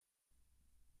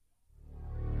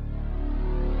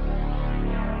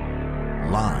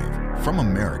From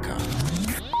America,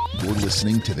 you're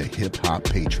listening to the Hip Hop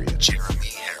Patriot, Jeremy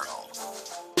Harrell.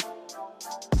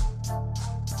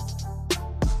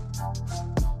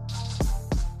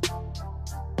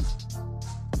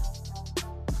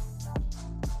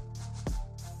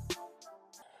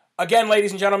 Again, ladies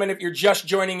and gentlemen, if you're just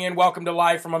joining in, welcome to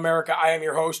Live from America. I am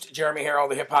your host, Jeremy Harrell,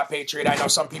 the Hip Hop Patriot. I know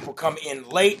some people come in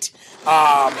late,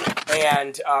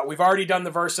 and we've already done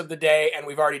the verse of the day, and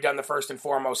we've already done the first and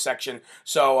foremost section,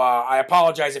 so I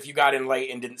apologize if you got in late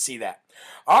and didn't see that.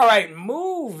 All right,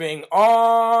 moving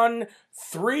on.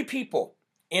 3 people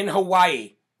in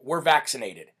Hawaii were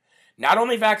vaccinated. Not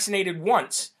only vaccinated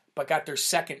once, but got their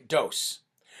second dose.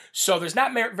 So there's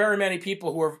not very many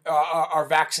people who are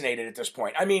vaccinated at this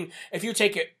point. I mean, if you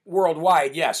take it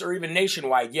worldwide, yes, or even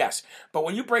nationwide, yes. But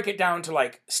when you break it down to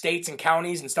like states and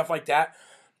counties and stuff like that,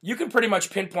 you can pretty much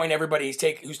pinpoint everybody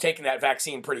who's taken that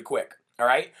vaccine pretty quick. All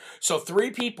right? So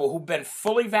 3 people who've been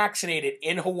fully vaccinated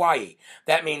in Hawaii,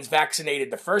 that means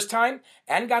vaccinated the first time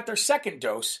and got their second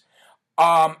dose,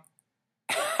 have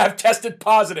tested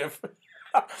positive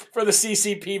for the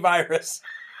CCP virus.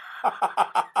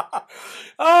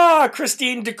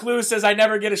 Christine DeClue says, I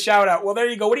never get a shout out. Well, there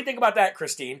you go. What do you think about that,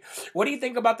 Christine? What do you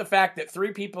think about the fact that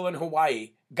 3 people in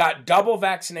Hawaii got double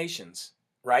vaccinations,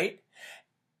 right?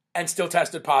 And still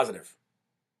tested positive?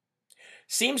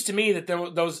 Seems to me that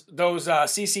those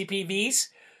CCPVs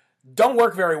don't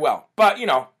work very well. But, you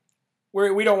know,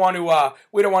 we don't want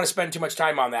to spend too much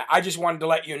time on that. I just wanted to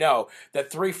let you know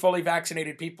that 3 fully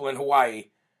vaccinated people in Hawaii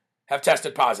have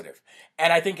tested positive.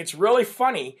 And I think it's really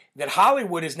funny that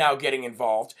Hollywood is now getting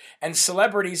involved and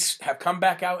celebrities have come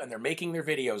back out and they're making their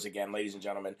videos again, ladies and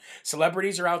gentlemen.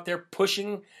 Celebrities are out there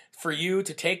pushing for you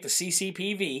to take the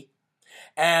CCPV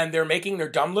and they're making their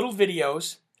dumb little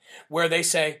videos where they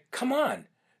say, come on,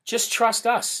 just trust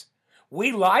us.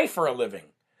 We lie for a living.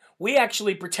 We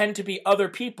actually pretend to be other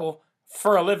people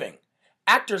for a living.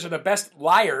 Actors are the best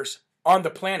liars on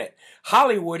the planet.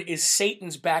 Hollywood is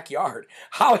Satan's backyard.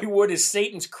 Hollywood is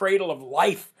Satan's cradle of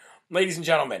life, ladies and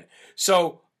gentlemen.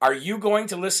 So are you going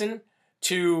to listen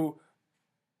to,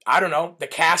 I don't know, the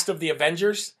cast of the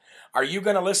Avengers? Are you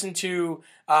going to listen to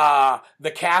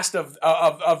the cast of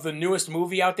the newest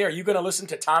movie out there? Are you going to listen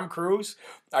to Tom Cruise?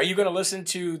 Are you going to listen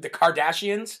to the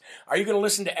Kardashians? Are you going to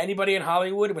listen to anybody in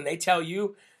Hollywood when they tell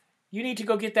you, you need to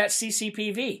go get that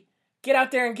CCPV? Get out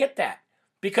there and get that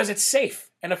because it's safe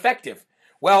and effective.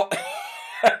 Well,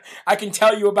 I can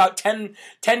tell you about 10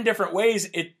 different ways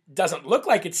it doesn't look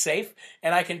like it's safe,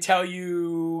 and I can tell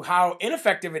you how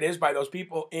ineffective it is by those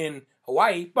people in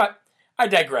Hawaii, but I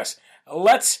digress.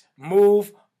 Let's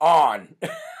move on.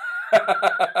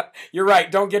 You're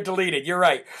right, don't get deleted. You're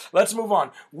right. Let's move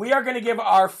on. We are going to give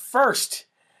our first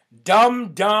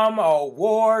Dum Dum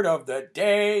Award of the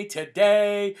day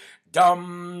today.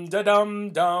 Dum da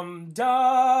dum dum dum.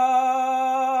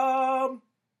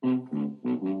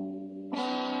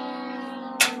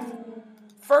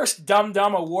 First Dum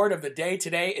Dum Award of the day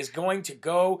today is going to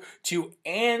go to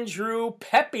Andrew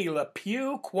Pepe Le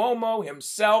Pew Cuomo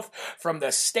himself from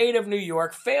the state of New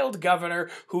York, failed governor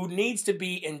who needs to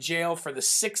be in jail for the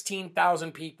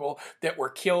 16,000 people that were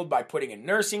killed by putting in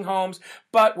nursing homes.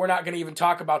 But we're not going to even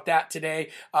talk about that today.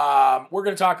 We're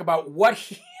going to talk about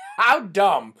how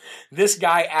dumb this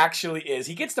guy actually is.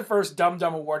 He gets the first Dum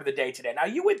Dum Award of the day today. Now,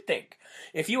 you would think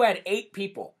if you had 8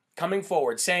 people coming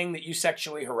forward saying that you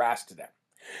sexually harassed them,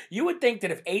 you would think that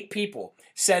if 8 people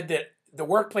said that the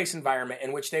workplace environment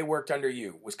in which they worked under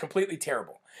you was completely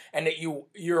terrible, and that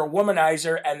you're a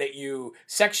womanizer and that you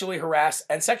sexually harass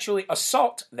and sexually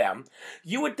assault them,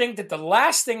 you would think that the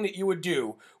last thing that you would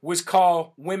do was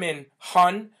call women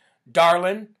hun,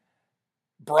 darlin',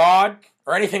 broad,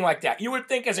 or anything like that. You would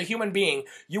think as a human being,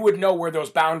 you would know where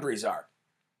those boundaries are.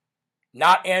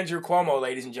 Not Andrew Cuomo,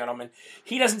 ladies and gentlemen.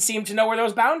 He doesn't seem to know where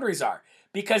those boundaries are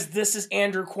because this is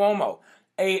Andrew Cuomo.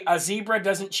 A zebra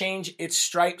doesn't change its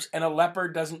stripes and a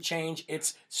leopard doesn't change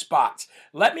its spots.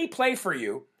 Let me play for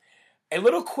you a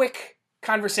little quick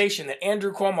conversation that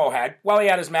Andrew Cuomo had while he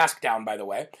had his mask down, by the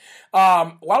way,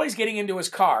 while he's getting into his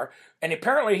car, and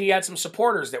apparently he had some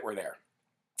supporters that were there.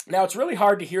 Now, it's really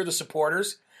hard to hear the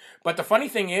supporters, but the funny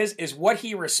thing is what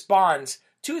he responds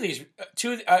to these,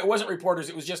 it wasn't reporters,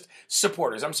 it was just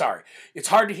supporters, I'm sorry. It's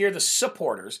hard to hear the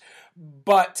supporters,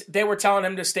 but they were telling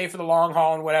him to stay for the long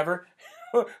haul and whatever.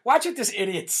 Watch what this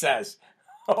idiot says.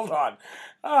 Hold on.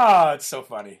 Oh, it's so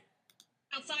funny.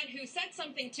 Outside who said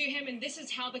something to him, and this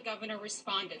is how the governor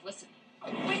responded. Listen.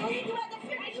 Wait, you at the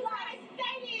finish line.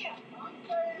 Stay here.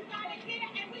 Okay. You gotta get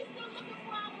it, and we still looking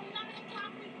for our 11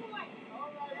 o'clock report. All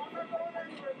right, I'm not going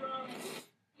anywhere, bro.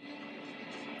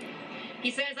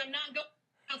 He says, I'm not going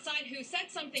outside who said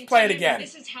something Play to it him, again. and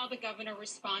this is how the governor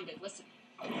responded. Listen.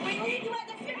 We need you at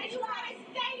the finish line.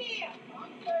 Stay here.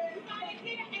 You gotta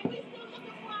get it, and we still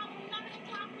looking for our 11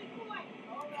 o'clock report.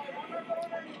 All right, I'm not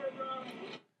going anywhere,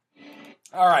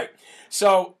 bro. All right.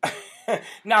 So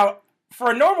now, for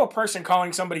a normal person,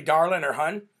 calling somebody darling or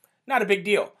hun, not a big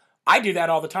deal. I do that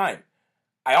all the time.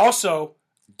 I also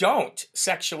don't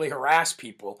sexually harass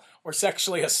people or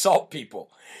sexually assault people.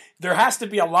 There has to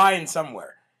be a line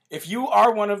somewhere. If you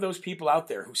are one of those people out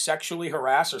there who sexually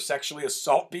harass or sexually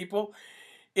assault people,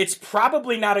 it's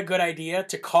probably not a good idea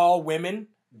to call women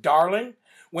darling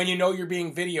when you know you're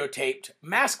being videotaped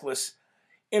maskless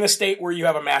in a state where you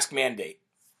have a mask mandate.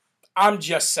 I'm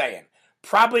just saying.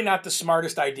 Probably not the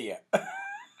smartest idea.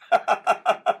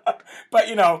 But,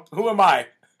 you know, who am I?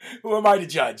 Who am I to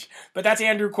judge? But that's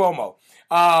Andrew Cuomo.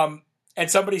 And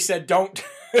somebody said, don't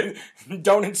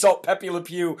insult Pepe Le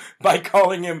Pew by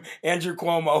calling him Andrew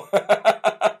Cuomo.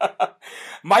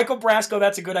 Michael Brasco,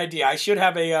 that's a good idea. I should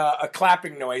have a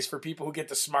clapping noise for people who get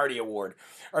the Smarty Award.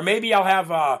 Or maybe I'll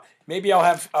have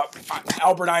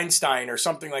Albert Einstein or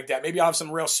something like that. Maybe I'll have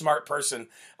some real smart person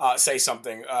say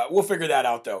something. We'll figure that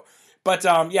out, though. But,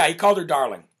 yeah, he called her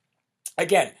darling.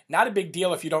 Again, not a big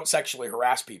deal if you don't sexually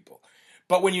harass people.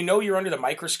 But when you know you're under the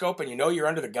microscope and you know you're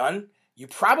under the gun, you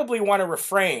probably want to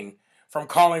refrain from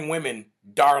calling women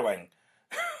darling.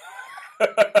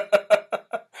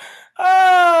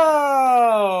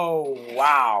 Oh,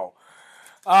 wow.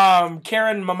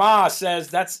 Karen Mama says,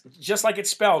 that's just like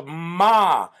it's spelled.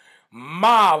 Ma.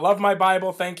 Love my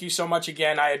Bible. Thank you so much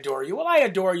again. I adore you. Well, I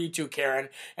adore you too, Karen.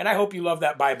 And I hope you love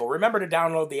that Bible. Remember to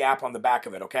download the app on the back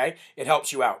of it, okay? It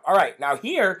helps you out. All right. Now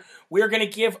here, we're going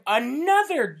to give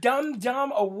another Dum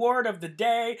Dum Award of the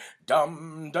day.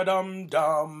 Dum, da, dum,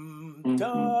 dum,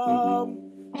 dum.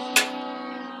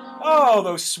 Oh,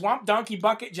 those Swamp Donkey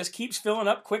Bucket just keeps filling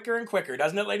up quicker and quicker,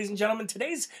 doesn't it, ladies and gentlemen?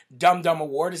 Today's Dum Dum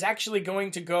Award is actually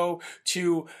going to go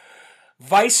to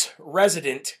Vice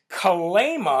Resident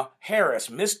Kamala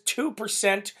Harris, Miss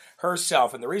 2%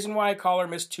 herself. And the reason why I call her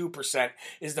Miss 2%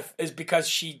 is because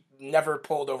she never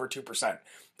pulled over 2%.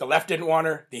 The left didn't want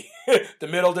her, the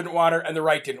middle didn't want her, and the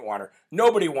right didn't want her.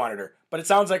 Nobody wanted her, but it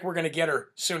sounds like we're going to get her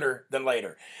sooner than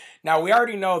later. Now, we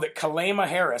already know that Kamala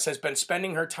Harris has been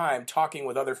spending her time talking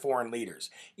with other foreign leaders,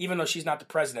 even though she's not the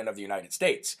president of the United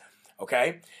States,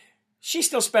 okay? She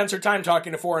still spends her time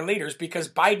talking to foreign leaders because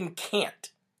Biden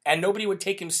can't, and nobody would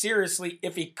take him seriously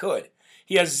if he could.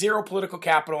 He has zero political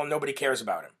capital, and nobody cares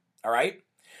about him, all right?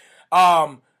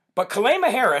 But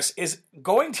Kamala Harris is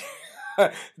going to...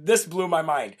 This blew my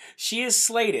mind. She is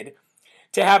slated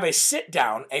to have a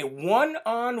sit-down, a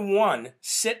one-on-one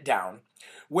sit-down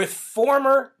with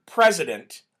former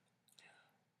President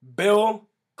Bill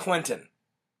Clinton.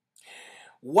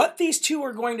 What these two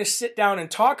are going to sit down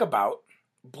and talk about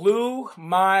blew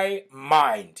my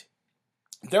mind.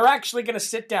 They're actually going to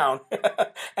sit down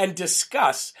and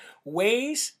discuss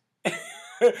ways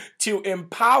to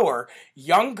empower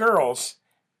young girls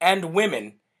and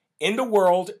women in the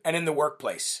world and in the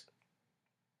workplace.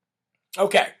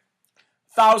 Okay,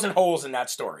 1,000 holes in that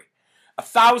story.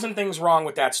 1,000 things wrong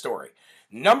with that story.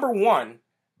 Number one,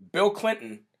 Bill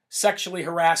Clinton sexually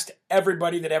harassed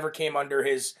everybody that ever came under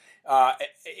his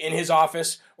in his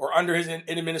office or under his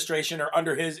administration or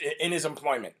in his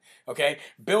employment. Okay,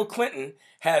 Bill Clinton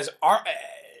has,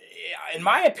 in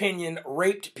my opinion,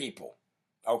 raped people.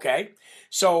 Okay,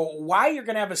 so why you're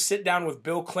going to have a sit down with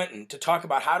Bill Clinton to talk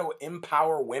about how to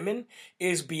empower women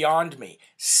is beyond me.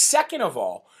 Second of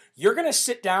all, you're going to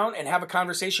sit down and have a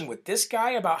conversation with this guy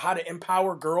about how to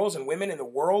empower girls and women in the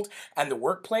world and the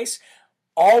workplace,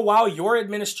 all while your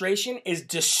administration is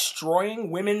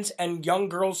destroying women's and young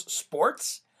girls'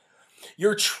 sports?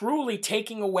 You're truly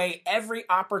taking away every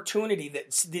opportunity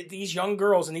that these young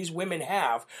girls and these women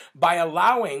have by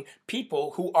allowing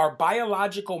people who are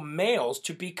biological males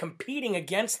to be competing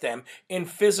against them in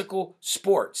physical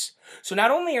sports. So not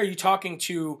only are you talking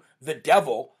to the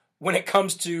devil when it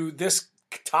comes to this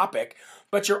topic,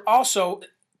 but you're also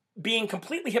being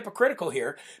completely hypocritical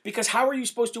here, because how are you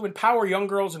supposed to empower young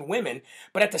girls and women,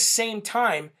 but at the same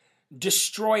time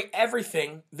destroy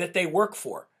everything that they work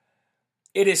for?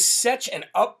 It is such an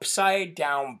upside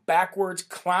down, backwards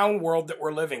clown world that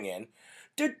we're living in.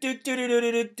 That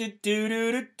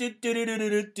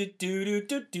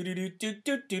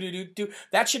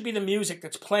should be the music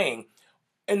that's playing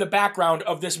in the background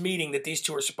of this meeting that these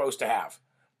two are supposed to have.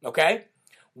 Okay?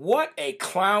 What a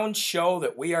clown show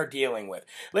that we are dealing with.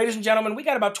 Ladies and gentlemen, we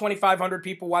got about 2,500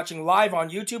 people watching live on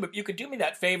YouTube. If you could do me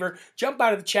that favor, jump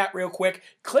out of the chat real quick,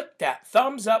 click that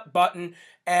thumbs up button,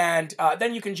 and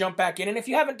then you can jump back in. And if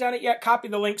you haven't done it yet, copy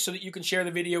the link so that you can share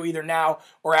the video either now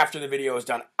or after the video is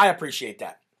done. I appreciate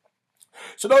that.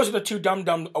 So those are the 2 Dum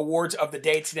Dum Awards of the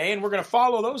day today, and we're going to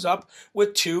follow those up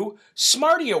with 2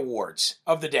 Smarty Awards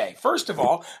of the day. First of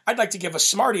all, I'd like to give a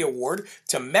Smarty Award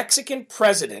to Mexican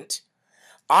President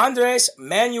Andres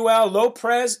Manuel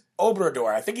Lopez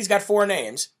Obrador. I think he's got 4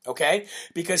 names, okay?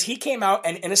 Because he came out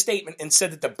and in a statement and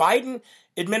said that the Biden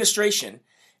administration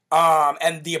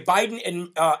and the Biden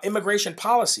immigration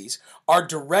policies are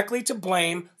directly to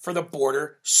blame for the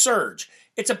border surge.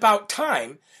 It's about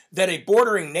time that a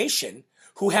bordering nation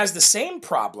who has the same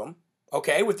problem,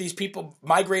 okay, with these people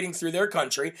migrating through their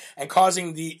country and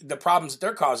causing the problems that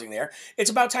they're causing there, it's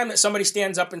about time that somebody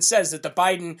stands up and says that the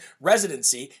Biden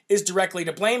residency is directly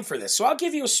to blame for this. So I'll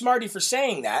give you a Smarty for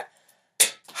saying that.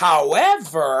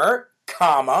 However,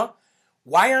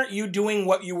 why aren't you doing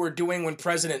what you were doing when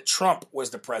President Trump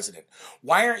was the president?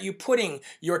 Why aren't you putting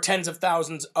your tens of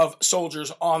thousands of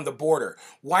soldiers on the border?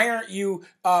 Why aren't you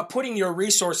putting your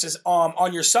resources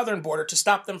on your southern border to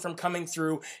stop them from coming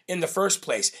through in the first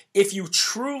place? If you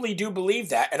truly do believe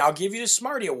that, and I'll give you the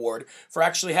Smarty Award for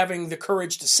actually having the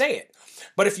courage to say it,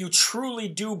 but if you truly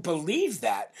do believe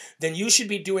that, then you should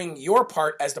be doing your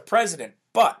part as the president.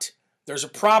 But there's a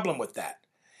problem with that.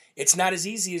 It's not as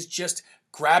easy as just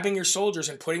grabbing your soldiers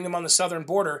and putting them on the southern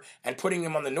border and putting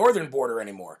them on the northern border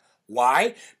anymore.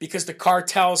 Why? Because the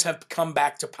cartels have come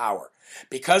back to power.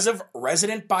 Because of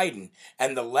President Biden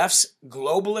and the left's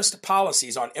globalist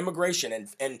policies on immigration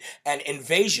and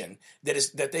invasion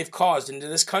that they've caused into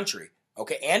this country,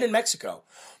 okay, and in Mexico,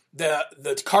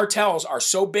 the cartels are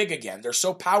so big again, they're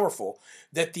so powerful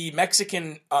that the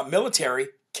Mexican military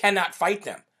cannot fight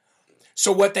them.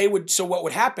 So what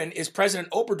would happen is President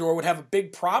Obrador would have a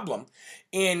big problem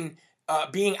in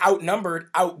being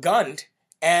outnumbered, outgunned,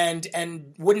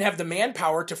 and wouldn't have the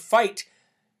manpower to fight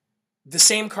the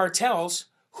same cartels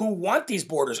who want these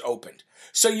borders opened.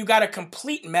 So you got a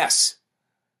complete mess.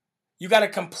 You got a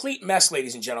complete mess,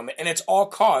 ladies and gentlemen, and it's all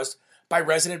caused by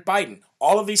President Biden.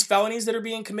 All of these felonies that are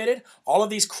being committed, all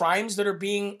of these crimes that are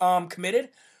being committed,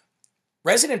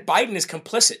 President Biden is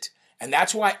complicit. And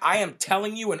that's why I am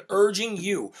telling you and urging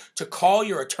you to call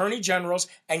your attorney generals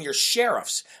and your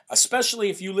sheriffs,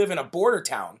 especially if you live in a border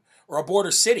town or a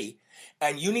border city,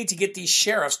 and you need to get these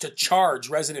sheriffs to charge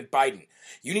President Biden.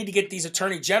 You need to get these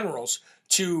attorney generals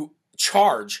to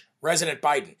charge President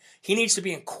Biden. He needs to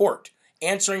be in court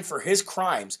answering for his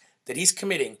crimes that he's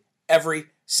committing every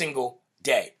single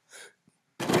day.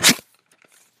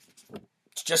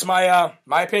 It's just my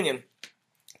opinion.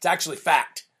 It's actually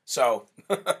fact. So,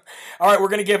 all right, we're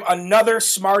going to give another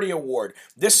Smarty Award.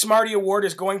 This Smarty Award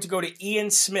is going to go to Ian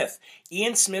Smith.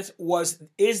 Ian Smith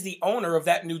is the owner of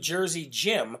that New Jersey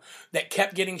gym that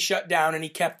kept getting shut down, and he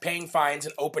kept paying fines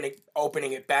and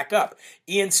opening it back up.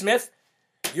 Ian Smith,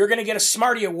 you're going to get a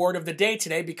Smarty Award of the day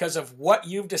today because of what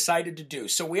you've decided to do.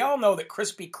 So we all know that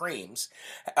Krispy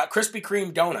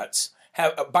Kreme donuts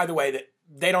have, by the way, that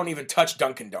they don't even touch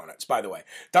Dunkin' Donuts, by the way.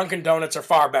 Dunkin' Donuts are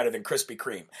far better than Krispy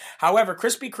Kreme. However,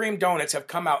 Krispy Kreme donuts have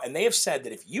come out, and they have said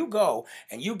that if you go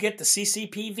and you get the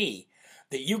CCPV,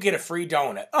 that you get a free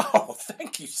donut. Oh,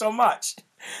 thank you so much.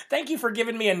 Thank you for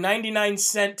giving me a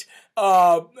 99-cent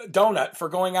donut for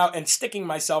going out and sticking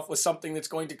myself with something that's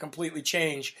going to completely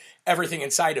change everything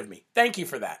inside of me. Thank you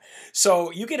for that.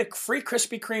 So you get a free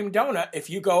Krispy Kreme donut if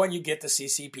you go and you get the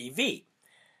CCPV.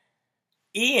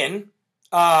 Ian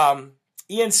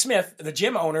Smith, the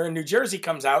gym owner in New Jersey,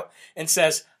 comes out and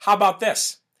says, how about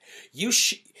this?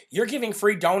 You're giving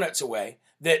free donuts away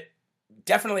that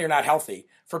definitely are not healthy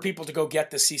for people to go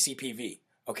get the CCPV,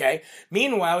 okay?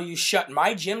 Meanwhile, you shut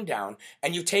my gym down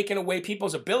and you've taken away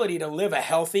people's ability to live a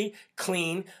healthy,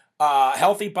 clean,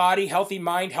 healthy body, healthy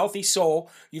mind, healthy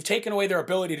soul. You've taken away their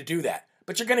ability to do that.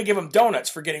 But you're going to give them donuts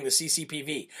for getting the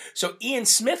CCPV. So Ian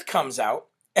Smith comes out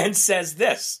and says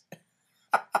this.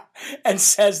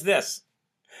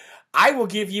 I will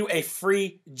give you a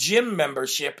free gym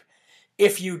membership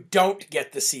if you don't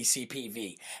get the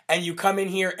CCPV. And you come in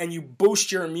here and you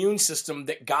boost your immune system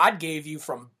that God gave you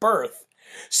from birth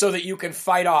so that you can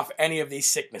fight off any of these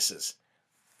sicknesses.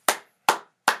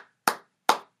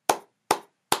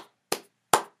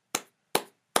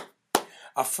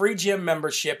 A free gym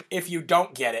membership if you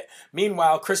don't get it.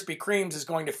 Meanwhile, Krispy Kreme's is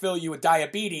going to fill you with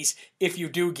diabetes if you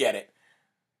do get it.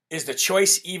 Is the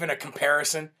choice even a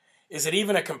comparison? Is it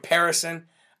even a comparison?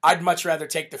 I'd much rather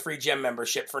take the free gym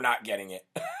membership for not getting it.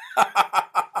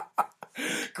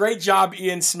 Great job,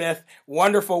 Ian Smith.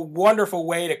 Wonderful, wonderful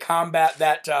way to combat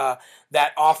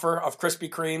that offer of Krispy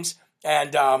Kreme's.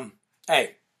 And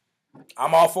hey,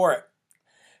 I'm all for it.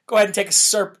 Go ahead and take a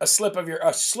slurp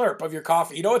of your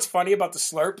coffee. You know what's funny about the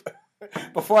slurp?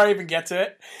 Before I even get to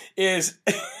it, is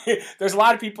there's a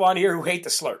lot of people on here who hate the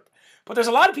slurp, but there's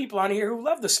a lot of people on here who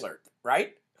love the slurp,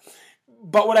 right?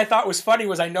 But what I thought was funny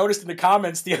was I noticed in the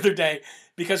comments the other day,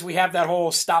 because we have that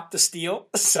whole stop the steal,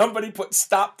 somebody put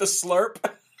stop the slurp.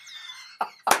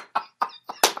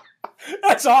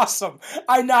 That's awesome.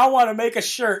 I now want to make a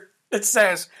shirt that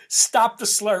says stop the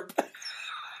slurp.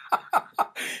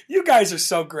 You guys are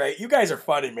so great. You guys are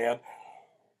funny, man.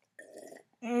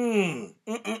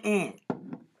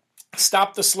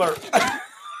 Stop the slurp.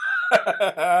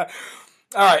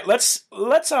 All right, let's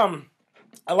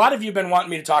a lot of you have been wanting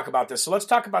me to talk about this, so let's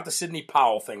talk about the Sidney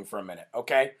Powell thing for a minute,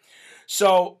 okay?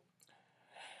 So,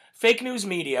 fake news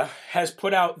media has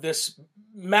put out this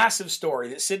massive story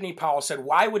that Sidney Powell said,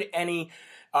 why would any,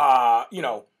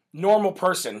 normal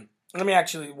person,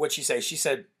 what she say? She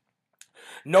said,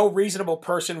 no reasonable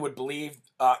person would believe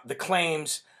the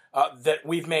claims that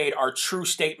we've made are true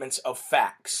statements of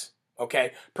facts,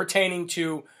 okay, pertaining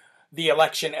to the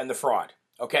election and the fraud.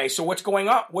 Okay, so what's going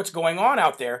on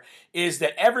out there is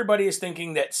that everybody is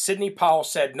thinking that Sidney Powell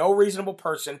said no reasonable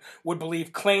person would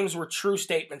believe claims were true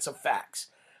statements of facts.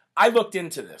 I looked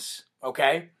into this,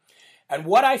 okay? And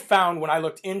what I found when I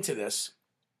looked into this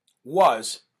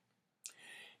was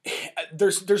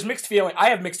there's mixed feeling. I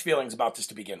have mixed feelings about this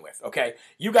to begin with, okay?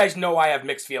 You guys know I have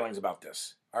mixed feelings about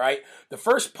this, all right? The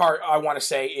first part I want to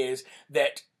say is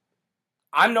that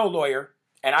I'm no lawyer,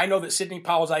 and I know that Sidney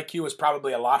Powell's IQ is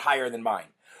probably a lot higher than mine.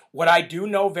 What I do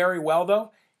know very well,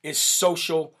 though, is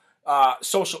social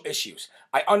issues.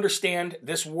 I understand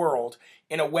this world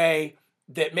in a way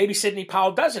that maybe Sidney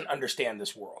Powell doesn't understand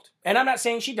this world. And I'm not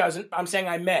saying she doesn't. I'm saying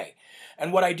I may.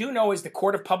 And what I do know is the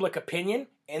court of public opinion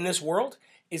in this world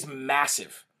is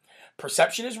massive.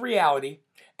 Perception is reality,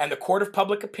 and the court of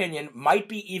public opinion might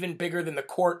be even bigger than the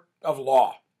court of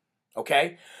law.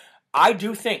 Okay? I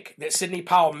do think that Sidney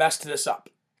Powell messed this up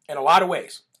in a lot of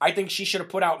ways. I think she should have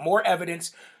put out more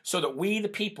evidence so that we, the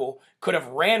people, could have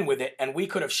ran with it and we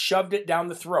could have shoved it down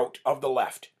the throat of the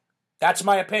left. That's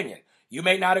my opinion. You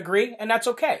may not agree, and that's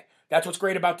okay. That's what's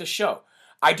great about this show.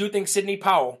 I do think Sidney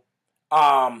Powell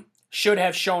should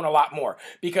have shown a lot more,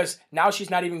 because now she's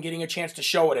not even getting a chance to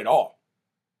show it at all.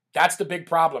 That's the big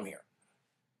problem here.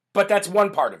 But that's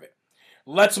one part of it.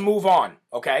 Let's move on,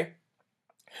 okay?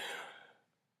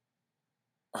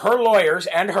 Her lawyers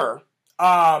and her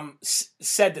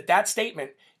said that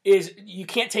statement is, you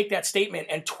can't take that statement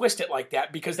and twist it like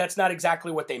that, because that's not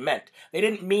exactly what they meant. They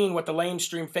didn't mean what the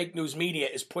lamestream fake news media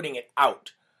is putting it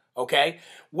out, okay?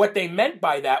 What they meant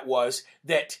by that was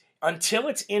that until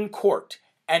it's in court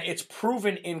and it's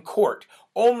proven in court,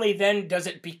 only then does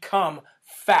it become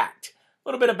fact. A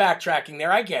little bit of backtracking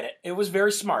there, I get it. It was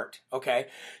very smart, okay?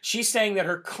 She's saying that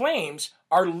her claims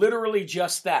are literally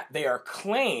just that. They are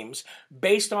claims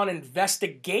based on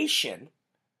investigation,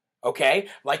 okay,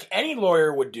 like any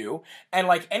lawyer would do, and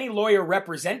like any lawyer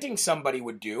representing somebody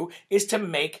would do, is to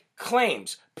make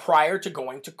claims prior to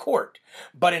going to court.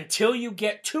 But until you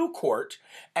get to court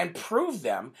and prove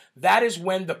them, that is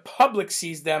when the public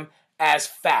sees them as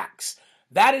facts.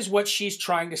 That is what she's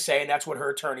trying to say, and that's what her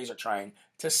attorneys are trying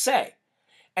to say.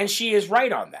 And she is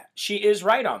right on that. She is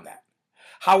right on that.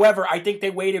 However, I think they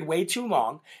waited way too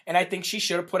long, and I think she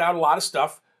should have put out a lot of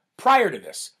stuff prior to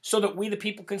this so that we, the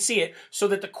people, can see it, so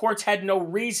that the courts had no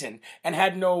reason and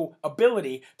had no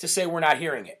ability to say we're not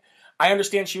hearing it. I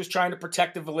understand she was trying to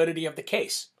protect the validity of the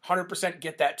case. 100%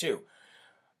 get that too.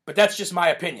 But that's just my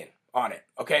opinion on it.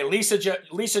 Okay,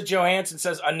 Lisa Johansson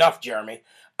says, enough, Jeremy.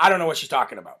 I don't know what she's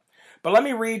talking about. But let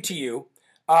me read to you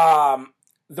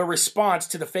the response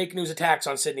to the fake news attacks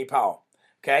on Sidney Powell.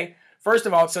 Okay? First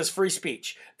of all, it says free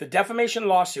speech. The defamation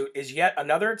lawsuit is yet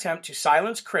another attempt to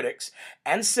silence critics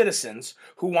and citizens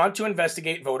who want to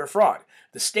investigate voter fraud.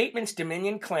 The statement's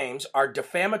Dominion claims are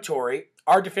defamatory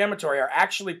are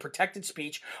actually protected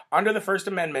speech under the First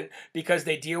Amendment because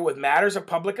they deal with matters of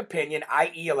public opinion,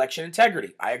 i.e. election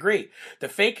integrity. I agree. The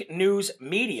fake news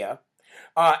media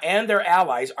and their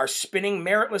allies are spinning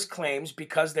meritless claims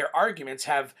because their arguments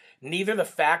have neither the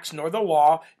facts nor the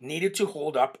law needed to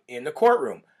hold up in the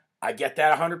courtroom. I get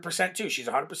that 100% too. She's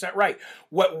 100% right.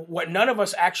 What none of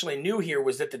us actually knew here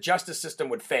was that the justice system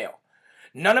would fail.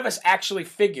 None of us actually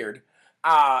figured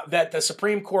that the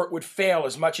Supreme Court would fail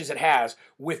as much as it has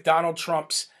with Donald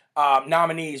Trump's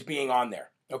nominees being on there.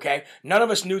 Okay? None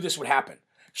of us knew this would happen.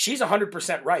 She's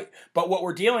 100% right. But what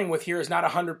we're dealing with here is not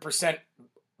 100%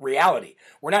 reality.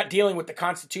 We're not dealing with the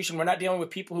Constitution. We're not dealing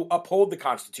with people who uphold the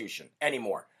Constitution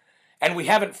anymore. And we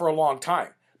haven't for a long time.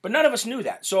 But none of us knew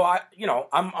that. So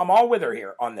I'm all with her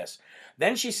here on this.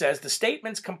 Then she says the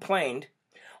statements contained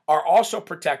are also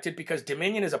protected because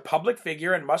Dominion is a public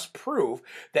figure and must prove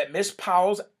that Miss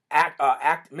Powell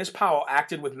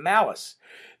acted with malice.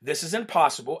 This is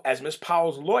impossible, as Miss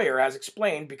Powell's lawyer has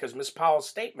explained, because Miss Powell's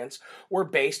statements were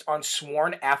based on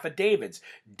sworn affidavits,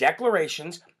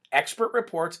 declarations, expert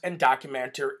reports, and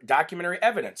documentary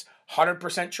evidence.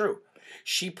 100% true.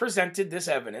 She presented this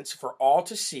evidence for all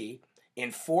to see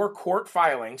in 4 court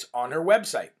filings on her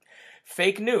website.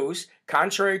 Fake news.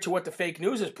 Contrary to what the fake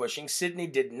news is pushing, Sidney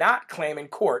did not claim in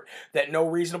court that no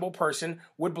reasonable person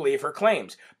would believe her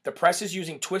claims. The press is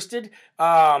using twisted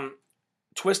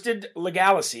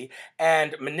legality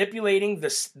and manipulating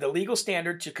the legal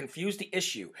standard to confuse the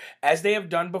issue, as they have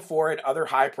done before in other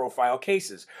high-profile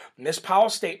cases. Miss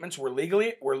Powell's statements were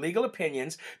legal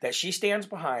opinions that she stands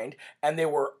behind, and they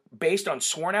were based on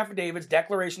sworn affidavits,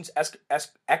 declarations,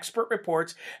 expert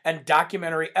reports, and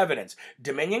documentary evidence.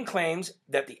 Dominion claims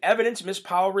that the evidence Miss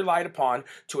Powell relied upon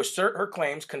to assert her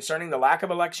claims concerning the lack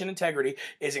of election integrity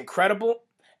is incredible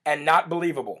and not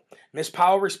believable. Ms.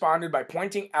 Powell responded by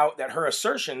pointing out that her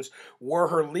assertions were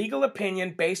her legal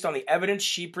opinion based on the evidence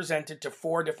she presented to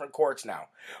 4 different courts now.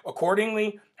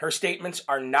 Accordingly, her statements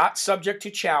are not subject to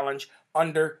challenge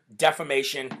under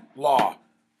defamation law.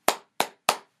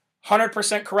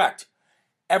 100% correct.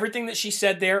 Everything that she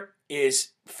said there is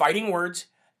fighting words.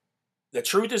 The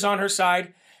truth is on her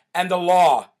side, and the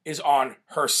law is on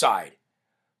her side.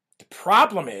 The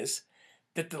problem is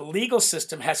that the legal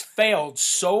system has failed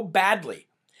so badly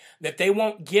that they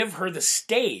won't give her the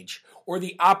stage or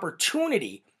the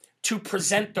opportunity to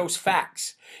present those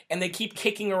facts. And they keep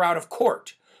kicking her out of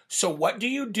court. So what do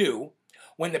you do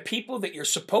when the people that you're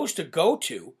supposed to go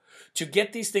to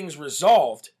get these things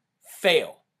resolved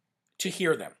fail to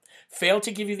hear them? Fail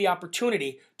to give you the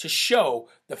opportunity to show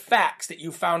the facts that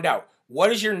you found out.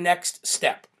 What is your next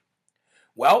step?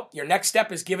 Well, your next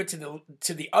step is give it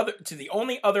to the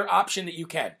only other option that you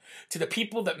can, to the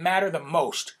people that matter the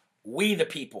most, we the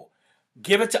people.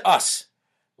 Give it to us.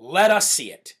 Let us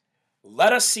see it.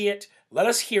 Let us see it. Let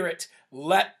us hear it.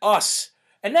 Let us.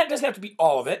 And that doesn't have to be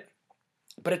all of it.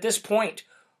 But at this point,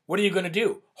 what are you going to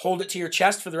do? Hold it to your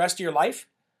chest for the rest of your life?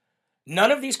 None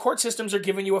of these court systems are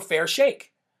giving you a fair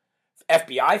shake.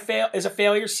 FBI is a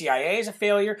failure. CIA is a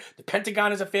failure. The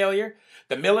Pentagon is a failure.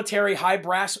 The military, high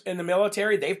brass in the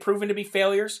military, they've proven to be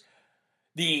failures.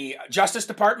 The Justice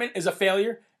Department is a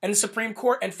failure. And the Supreme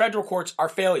Court and federal courts are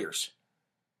failures.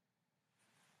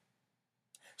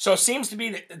 So it seems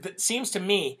to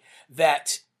me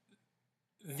that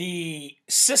the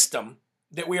system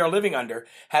that we are living under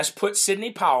has put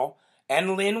Sidney Powell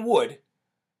and Lynn Wood,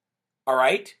 all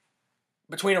right,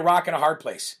 between a rock and a hard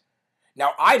place.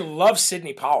 Now, I love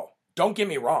Sidney Powell. Don't get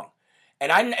me wrong.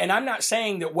 And I'm not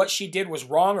saying that what she did was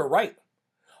wrong or right.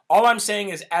 All I'm saying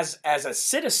is, as a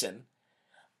citizen,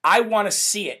 I want to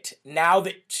see it now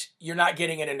that you're not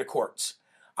getting it into courts.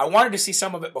 I wanted to see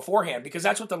some of it beforehand because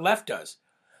that's what the left does.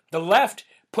 The left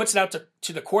puts it out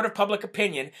to the court of public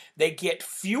opinion. They get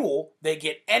fuel, they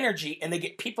get energy, and they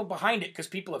get people behind it because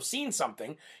people have seen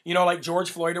something, like George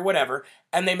Floyd or whatever,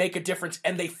 and they make a difference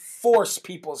and they force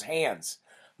people's hands.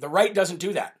 The right doesn't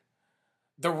do that.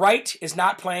 The right is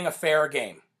not playing a fair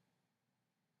game.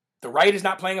 The right is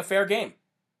not playing a fair game.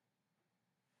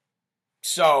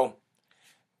 So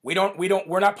we're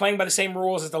not playing by the same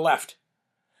rules as the left.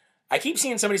 I keep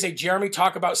seeing somebody say, Jeremy,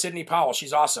 talk about Sidney Powell.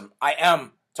 She's awesome. I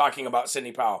am talking about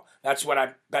Sidney Powell. That's what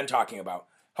I've been talking about.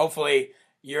 Hopefully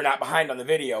you're not behind on the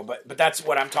video, but that's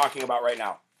what I'm talking about right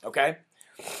now. Okay?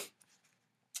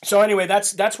 So anyway,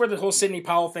 that's where the whole Sidney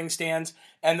Powell thing stands.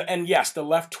 And yes, the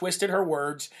left twisted her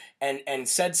words and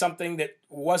said something that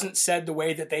wasn't said the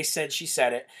way that they said she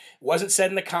said it. Wasn't said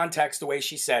in the context the way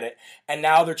she said it. And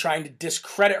now they're trying to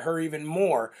discredit her even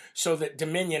more so that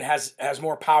Dominion has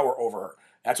more power over her.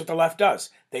 That's what the left does.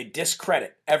 They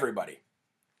discredit everybody.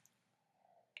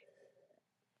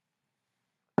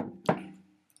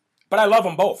 But I love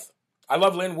them both. I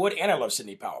love Lynn Wood and I love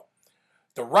Sidney Powell.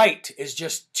 The right is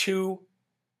just too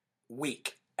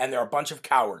weak, and they're a bunch of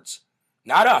cowards.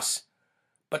 Not us,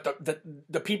 but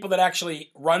the people that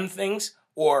actually run things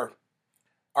or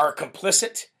are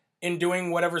complicit in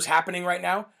doing whatever's happening right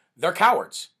now, they're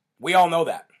cowards. We all know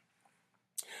that.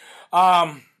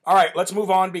 All right, let's move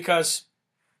on because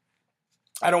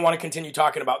I don't want to continue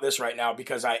talking about this right now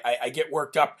because I get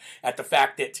worked up at the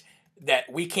fact that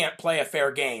we can't play a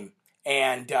fair game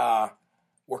and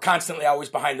we're constantly always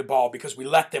behind the ball because we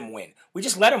let them win. We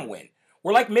just let them win.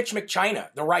 We're like Mitch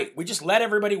McChina, the right. We just let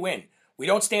everybody win. We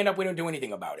don't stand up. We don't do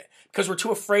anything about it because we're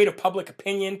too afraid of public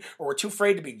opinion, or we're too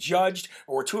afraid to be judged,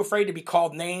 or we're too afraid to be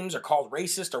called names or called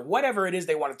racist or whatever it is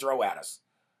they want to throw at us.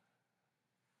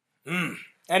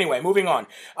 Anyway, moving on.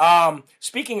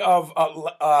 Speaking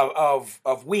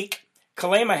of weak,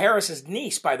 Kamala Harris's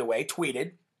niece, by the way,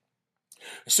 tweeted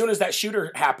as soon as that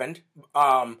shooter happened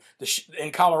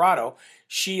in Colorado.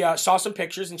 She saw some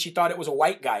pictures and she thought it was a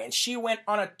white guy, and she went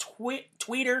on a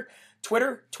Twitter.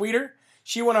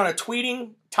 She went on a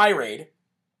tweeting tirade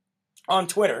on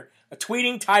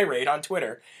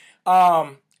Twitter,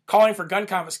 calling for gun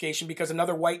confiscation because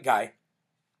another white guy,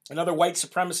 another white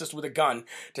supremacist with a gun,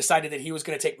 decided that he was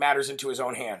going to take matters into his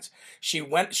own hands. She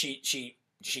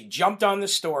jumped on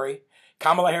this story,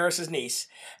 Kamala Harris's niece,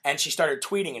 and she started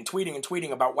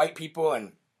tweeting about white people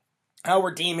and how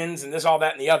we're demons and this, all,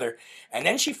 that, and the other. And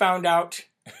then she found out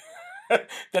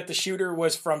that the shooter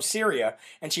was from Syria,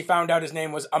 and she found out his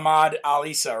name was Ahmad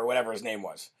Alissa, or whatever his name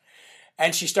was.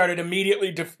 And she started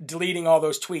immediately deleting all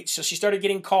those tweets. So she started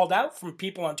getting called out from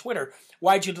people on Twitter.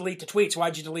 Why'd you delete the tweets?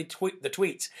 Why'd you delete the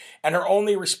tweets? And her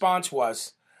only response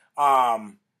was,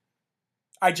 I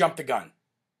jumped the gun.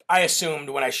 I assumed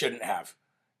when I shouldn't have.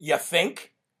 You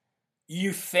think?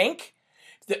 You think?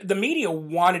 The media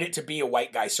wanted it to be a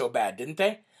white guy so bad, didn't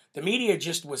they? The media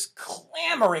just was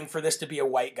clamoring for this to be a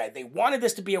white guy. They wanted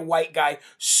this to be a white guy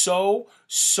so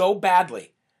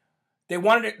badly. They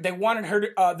wanted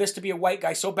this to be a white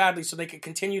guy so badly so they could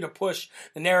continue to push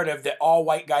the narrative that all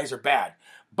white guys are bad.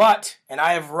 But, and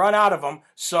I have run out of them,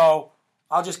 so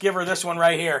I'll just give her this one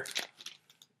right here.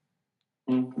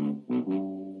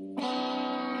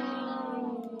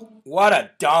 What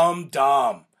a dumb.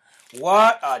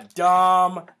 What a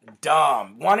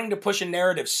dumb. Wanting to push a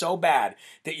narrative so bad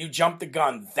that you jump the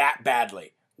gun that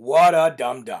badly. What a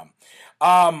dumb.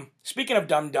 Speaking of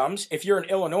dum-dums, if you're in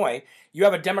Illinois, you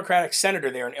have a Democratic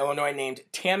senator there in Illinois named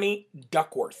Tammy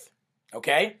Duckworth.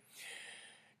 Okay?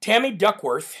 Tammy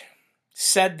Duckworth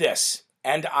said this,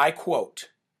 and I quote,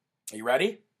 are you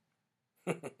ready?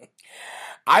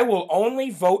 I will only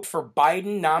vote for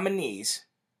Biden nominees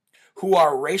who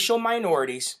are racial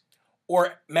minorities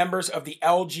or members of the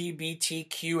LGBTQ,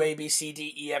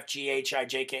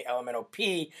 ABCDEFGHIJK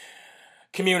LMNOP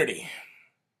community.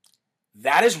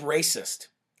 That is racist.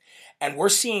 And we're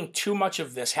seeing too much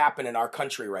of this happen in our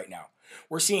country right now.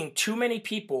 We're seeing too many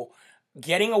people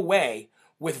getting away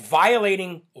with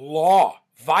violating law,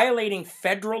 violating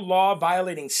federal law,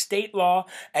 violating state law,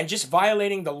 and just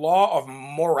violating the law of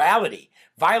morality,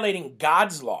 violating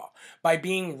God's law by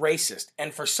being racist.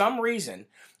 And for some reason,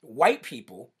 white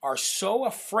people are so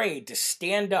afraid to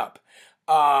stand up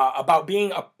about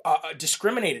being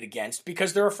discriminated against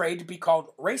because they're afraid to be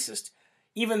called racist,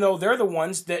 even though they're the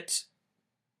ones that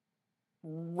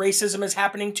racism is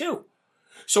happening to.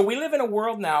 So we live in a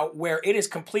world now where it is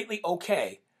completely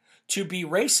okay to be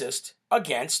racist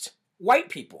against white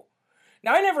people.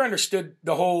 Now, I never understood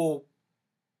the whole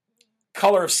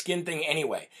color of skin thing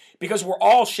anyway, because we're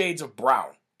all shades of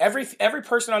brown. Every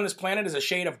person on this planet is a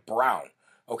shade of brown,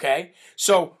 okay?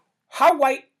 So how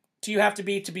white do you have to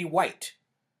be white?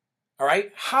 All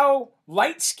right? How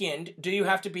light-skinned do you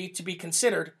have to be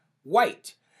considered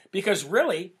white? Because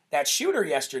really, that shooter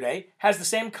yesterday has the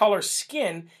same color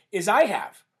skin as I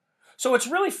have. So it's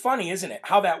really funny, isn't it,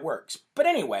 how that works? But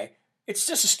anyway, it's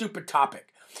just a stupid topic.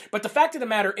 But the fact of the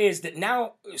matter is that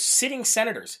now sitting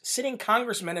senators, sitting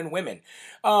congressmen and women,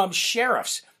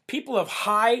 sheriffs, people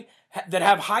that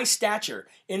have high stature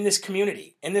in this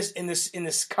community, in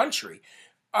this country,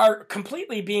 are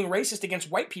completely being racist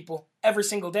against white people every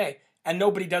single day, and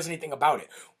nobody does anything about it.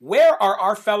 Where are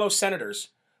our fellow senators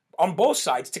on both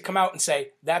sides to come out and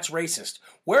say, that's racist?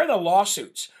 Where are the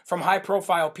lawsuits from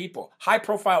high-profile people,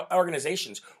 high-profile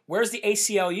organizations? Where's the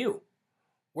ACLU?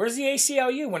 Where's the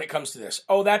ACLU when it comes to this?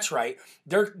 Oh, that's right.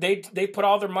 They put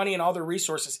all their money and all their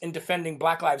resources in defending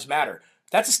Black Lives Matter.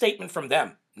 That's a statement from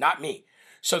them, not me.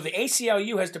 So the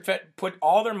ACLU has put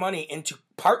all their money into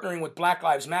partnering with Black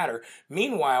Lives Matter.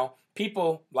 Meanwhile,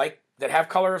 people that have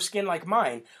color of skin like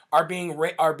mine are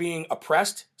being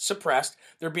oppressed, suppressed.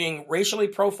 They're being racially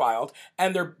profiled,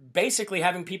 and they're basically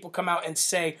having people come out and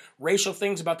say racial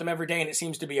things about them every day, and it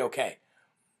seems to be okay.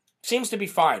 Seems to be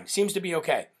fine. Seems to be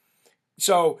okay.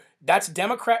 So that's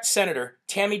Democrat Senator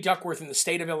Tammy Duckworth in the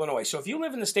state of Illinois. So if you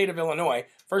live in the state of Illinois,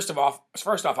 first off,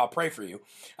 I'll pray for you.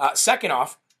 Second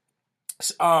off,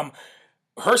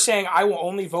 her saying, I will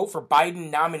only vote for Biden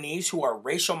nominees who are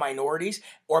racial minorities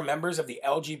or members of the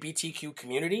LGBTQ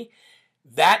community,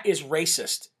 that is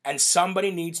racist. And somebody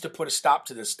needs to put a stop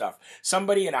to this stuff.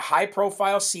 Somebody in a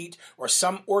high-profile seat or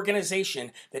some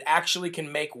organization that actually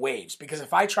can make waves. Because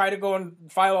if I try to go and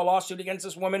file a lawsuit against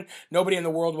this woman, nobody in the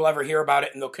world will ever hear about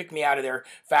it, and they'll kick me out of there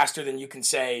faster than you can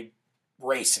say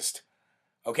racist.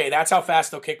 Okay, that's how fast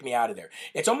they'll kick me out of there.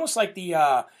 It's almost like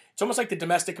the It's almost like the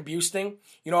domestic abuse thing.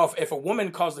 You know, if a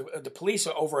woman calls the police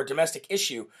over a domestic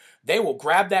issue, they will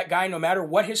grab that guy no matter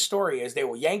what his story is. They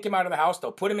will yank him out of the house.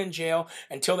 They'll put him in jail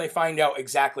until they find out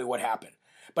exactly what happened.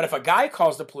 But if a guy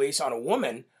calls the police on a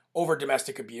woman over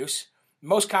domestic abuse,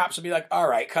 most cops will be like, all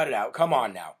right, cut it out. Come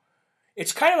on now.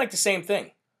 It's kind of like the same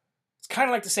thing. It's kind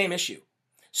of like the same issue.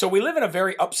 So we live in a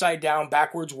very upside down,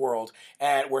 backwards world,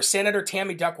 and where Senator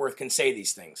Tammy Duckworth can say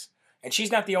these things. And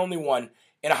she's not the only one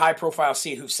in a high-profile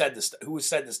seat who has said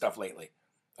this stuff lately.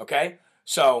 Okay?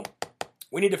 So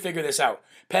we need to figure this out.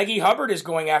 Peggy Hubbard is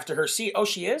going after her seat. Oh,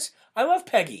 she is? I love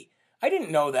Peggy. I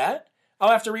didn't know that. I'll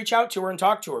have to reach out to her and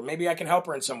talk to her. Maybe I can help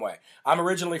her in some way. I'm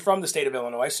originally from the state of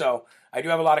Illinois, so I do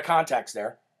have a lot of contacts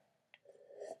there.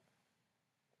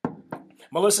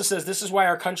 Melissa says, this is why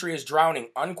our country is drowning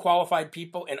unqualified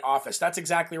people in office. That's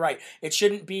exactly right. It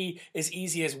shouldn't be as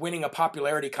easy as winning a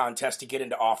popularity contest to get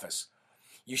into office.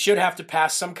 You should have to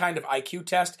pass some kind of IQ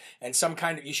test and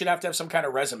you should have to have some kind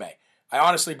of resume. I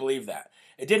honestly believe that.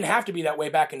 It didn't have to be that way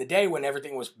back in the day when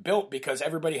everything was built because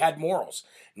everybody had morals.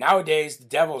 Nowadays, the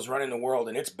devil is running the world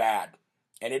and it's bad.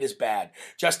 And it is bad.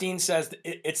 Justine says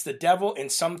it's the devil in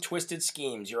some twisted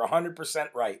schemes. You're 100%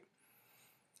 right.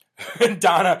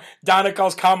 Donna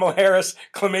calls Kamala Harris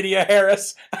Chlamydia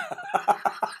Harris.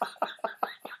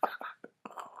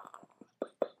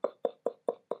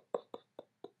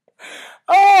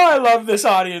 Oh, I love this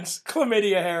audience.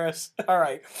 Chlamydia Harris. All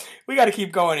right. We got to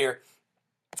keep going here.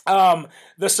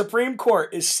 The Supreme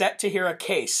Court is set to hear a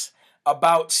case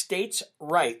about states'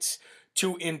 rights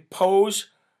to impose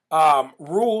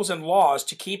rules and laws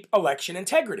to keep election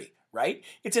integrity, right?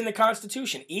 It's in the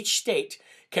Constitution. Each state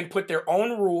can put their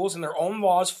own rules and their own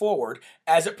laws forward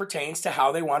as it pertains to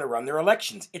how they want to run their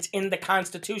elections. It's in the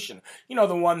Constitution. You know,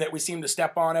 the one that we seem to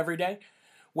step on every day?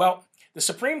 Well, the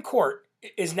Supreme Court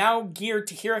is now geared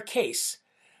to hear a case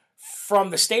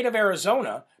from the state of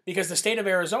Arizona because the state of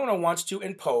Arizona wants to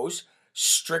impose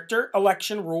stricter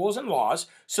election rules and laws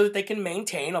so that they can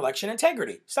maintain election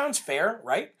integrity. Sounds fair,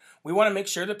 right? We want to make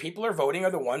sure that people are voting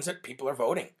are the ones that people are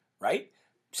voting, right?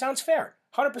 Sounds fair.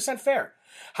 100% fair.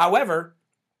 However,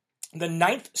 the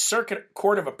Ninth Circuit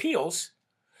Court of Appeals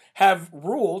have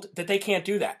ruled that they can't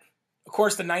do that. Of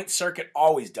course, the Ninth Circuit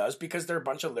always does because they're a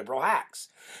bunch of liberal hacks.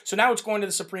 So now it's going to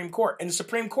the Supreme Court, and the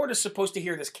Supreme Court is supposed to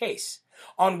hear this case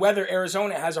on whether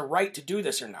Arizona has a right to do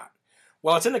this or not.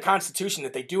 Well, it's in the Constitution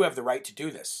that they do have the right to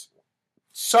do this.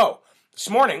 So, this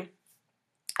morning,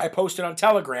 I posted on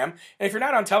Telegram, and if you're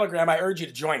not on Telegram, I urge you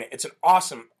to join it. It's an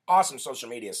awesome, awesome social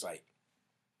media site.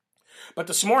 But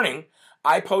this morning,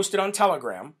 I posted on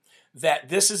Telegram that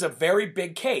this is a very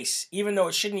big case, even though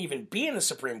it shouldn't even be in the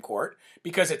Supreme Court,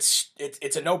 because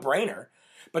it's a no-brainer.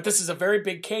 But this is a very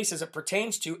big case as it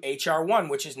pertains to H.R. 1,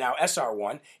 which is now S.R.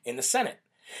 1 in the Senate.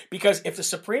 Because if the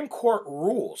Supreme Court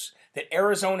rules that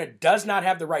Arizona does not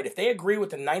have the right, if they agree with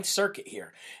the Ninth Circuit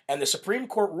here, and the Supreme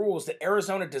Court rules that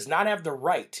Arizona does not have the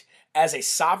right as a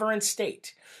sovereign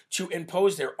state to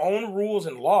impose their own rules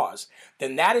and laws,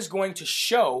 then that is going to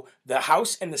show the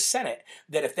House and the Senate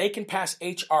that if they can pass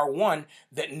H.R. 1,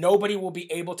 that nobody will be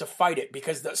able to fight it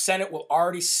because the Senate will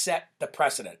already set the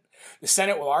precedent. The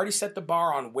Senate will already set the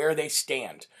bar on where they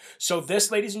stand. So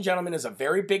this, ladies and gentlemen, is a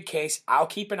very big case. I'll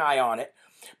keep an eye on it.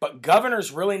 But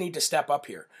governors really need to step up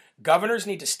here. Governors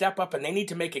need to step up and they need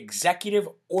to make executive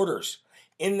orders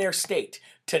in their state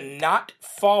to not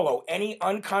follow any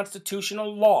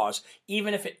unconstitutional laws,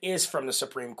 even if it is from the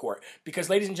Supreme Court. Because,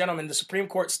 ladies and gentlemen, the Supreme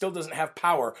Court still doesn't have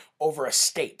power over a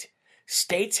state.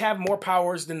 States have more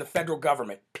powers than the federal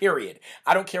government, period.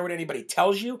 I don't care what anybody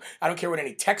tells you. I don't care what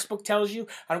any textbook tells you.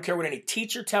 I don't care what any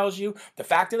teacher tells you. The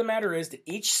fact of the matter is that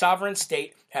each sovereign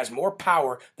state has more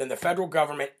power than the federal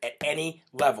government at any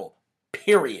level,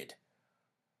 period.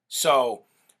 So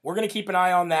we're going to keep an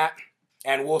eye on that,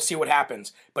 and we'll see what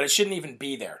happens. But it shouldn't even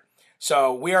be there.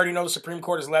 So we already know the Supreme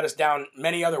Court has let us down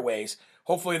many other ways.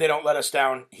 Hopefully they don't let us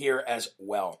down here as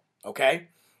well, okay?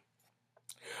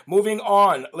 Moving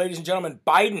on, ladies and gentlemen,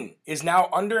 Biden is now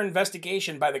under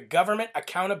investigation by the Government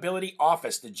Accountability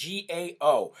Office, the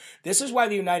GAO. This is why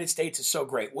the United States is so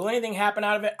great. Will anything happen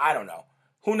out of it? I don't know.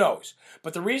 Who knows?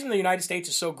 But the reason the United States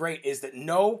is so great is that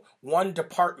no one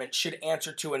department should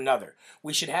answer to another.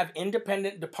 We should have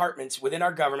independent departments within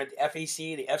our government, the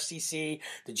FEC, the FCC,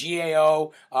 the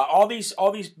GAO, all these,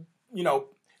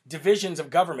 divisions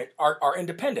of government are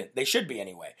independent. They should be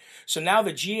anyway. So now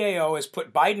the GAO has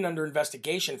put Biden under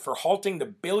investigation for halting the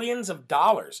billions of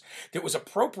dollars that was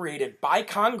appropriated by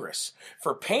Congress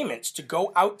for payments to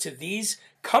go out to these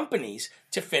companies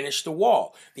to finish the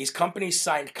wall. These companies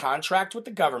signed contract with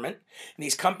the government, and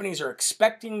these companies are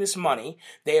expecting this money.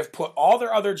 They have put all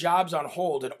their other jobs on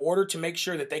hold in order to make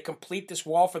sure that they complete this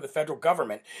wall for the federal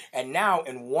government. And now,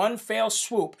 in one fell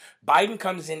swoop, Biden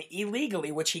comes in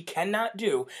illegally, which he cannot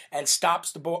do, and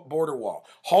stops the border wall,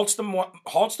 halts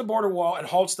the border wall, and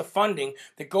halts the funding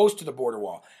that goes to the border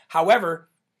wall. However,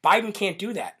 Biden can't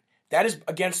do that. That is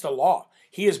against the law.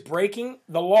 He is breaking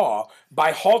the law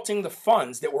by halting the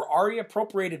funds that were already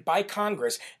appropriated by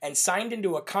Congress and signed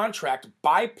into a contract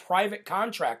by private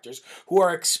contractors who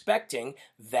are expecting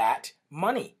that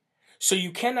money. So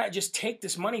you cannot just take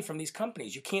this money from these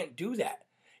companies. You can't do that.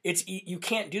 You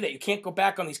can't do that. You can't go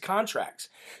back on these contracts.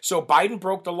 So Biden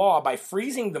broke the law by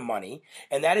freezing the money,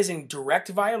 and that is in direct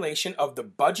violation of the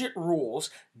budget rules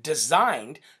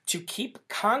designed to keep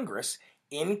Congress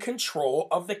in control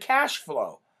of the cash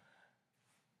flow.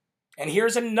 And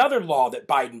here's another law that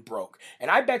Biden broke.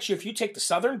 And I bet you if you take the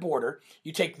southern border,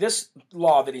 you take this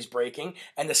law that he's breaking,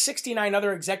 and the 69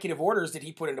 other executive orders that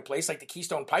he put into place, like the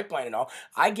Keystone Pipeline and all,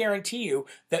 I guarantee you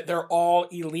that they're all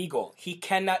illegal. He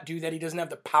cannot do that. He doesn't have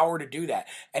the power to do that.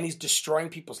 And he's destroying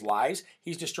people's lives.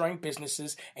 He's destroying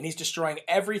businesses. And he's destroying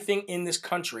everything in this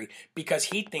country because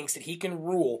he thinks that he can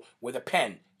rule with a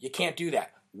pen. You can't do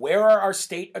that. Where are our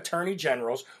state attorney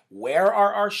generals? Where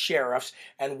are our sheriffs?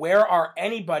 And where are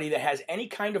anybody that has any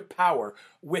kind of power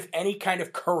with any kind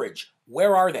of courage?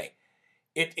 Where are they?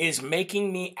 It is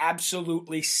making me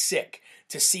absolutely sick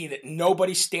to see that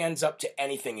nobody stands up to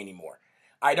anything anymore.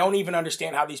 I don't even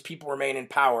understand how these people remain in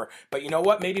power. But you know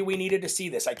what? Maybe we needed to see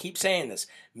this. I keep saying this.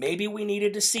 Maybe we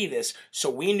needed to see this so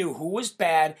we knew who was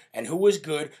bad and who was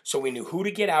good, so we knew who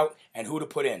to get out and who to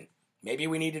put in. Maybe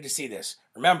we needed to see this.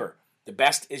 Remember, the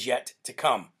best is yet to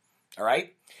come. All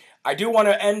right? I do want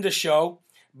to end the show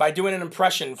by doing an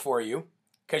impression for you,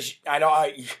 because I know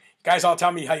you guys all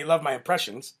tell me how you love my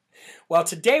impressions. Well,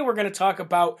 today we're going to talk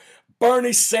about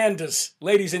Bernie Sanders,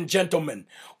 ladies and gentlemen.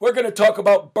 We're going to talk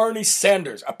about Bernie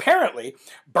Sanders. Apparently,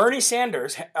 Bernie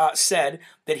Sanders said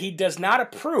that he does not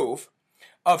approve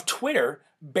of Twitter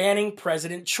banning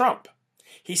President Trump.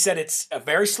 He said it's a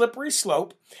very slippery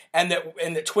slope and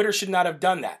that Twitter should not have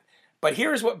done that. But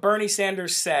here's what Bernie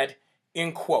Sanders said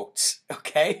in quotes,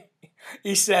 okay?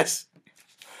 He says,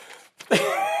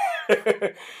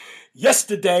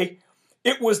 yesterday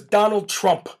it was Donald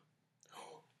Trump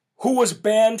who was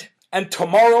banned, and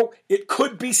tomorrow it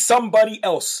could be somebody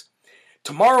else.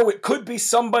 Tomorrow it could be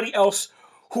somebody else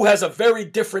who has a very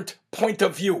different point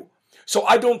of view. So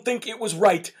I don't think it was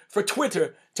right for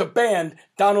Twitter to ban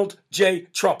Donald J.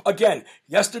 Trump. Again,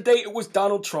 yesterday it was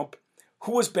Donald Trump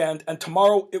who was banned, and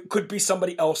tomorrow it could be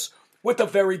somebody else with a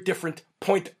very different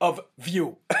point of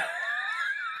view.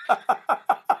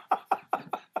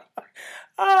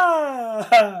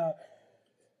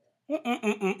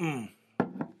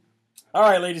 All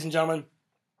right, ladies and gentlemen,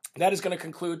 that is going to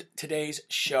conclude today's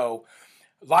show.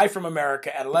 Live from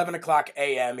America at 11 o'clock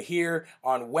a.m. here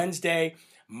on Wednesday,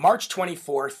 March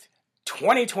 24th,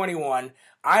 2021.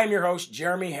 I am your host,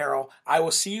 Jeremy Harrell. I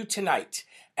will see you tonight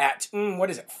at,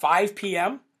 5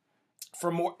 p.m.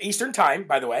 for more Eastern time,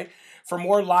 by the way, for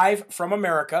more Live from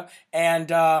America.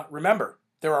 And remember,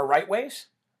 there are right ways,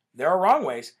 there are wrong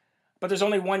ways, but there's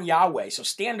only one Yahweh. So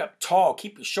stand up tall,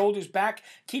 keep your shoulders back,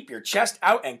 keep your chest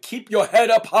out, and keep your head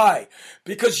up high,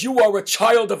 because you are a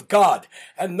child of God,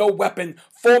 and no weapon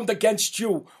formed against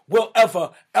you will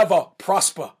ever, ever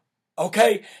prosper.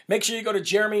 Okay? Make sure you go to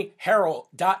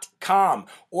jeremyharrell.com.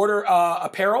 Order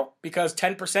apparel, because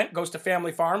 10% goes to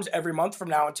family farms every month from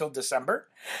now until December.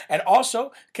 And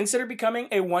also, consider becoming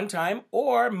a one-time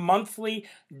or monthly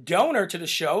donor to the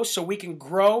show so we can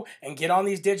grow and get on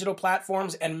these digital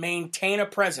platforms and maintain a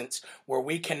presence where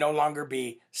we can no longer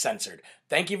be censored.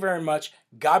 Thank you very much.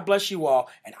 God bless you all.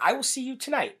 And I will see you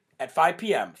tonight at 5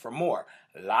 p.m. for more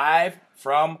Live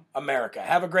from America.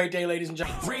 Have a great day, ladies and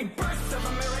gentlemen. Rebirth of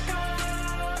America.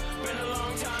 Been a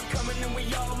long time coming, and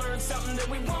we all learned something that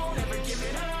we won't ever give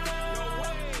it up. No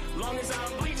way. Long as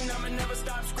I'm bleeding, I'ma never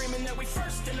stop screaming that we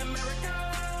first in America.